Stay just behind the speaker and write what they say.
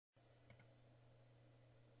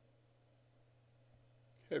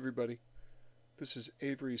Hey everybody, this is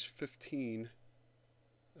Avery's 15,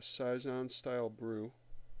 a Saison style brew.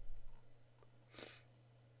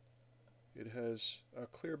 It has a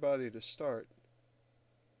clear body to start,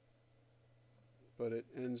 but it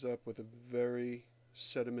ends up with a very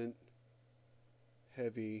sediment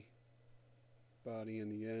heavy body in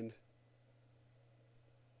the end.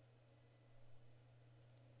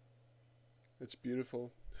 It's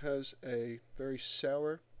beautiful. Has a very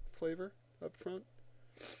sour flavor up front.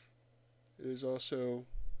 It is also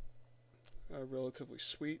relatively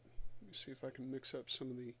sweet. Let me see if I can mix up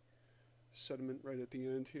some of the sediment right at the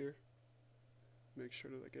end here. Make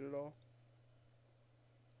sure that I get it all.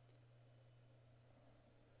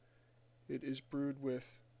 It is brewed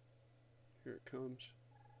with, here it comes,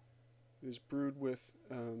 it is brewed with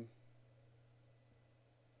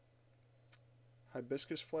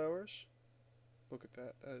hibiscus flowers. Look at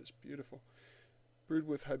that, that is beautiful. Brewed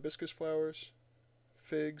with hibiscus flowers,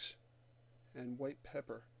 figs, and white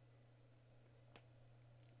pepper.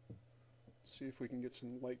 Let's see if we can get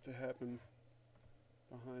some light to happen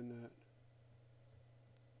behind that.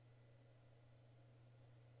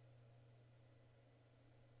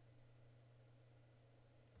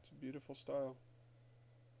 It's a beautiful style.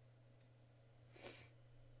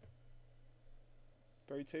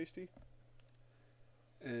 Very tasty,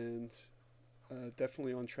 and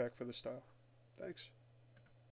definitely on track for the style. Thanks.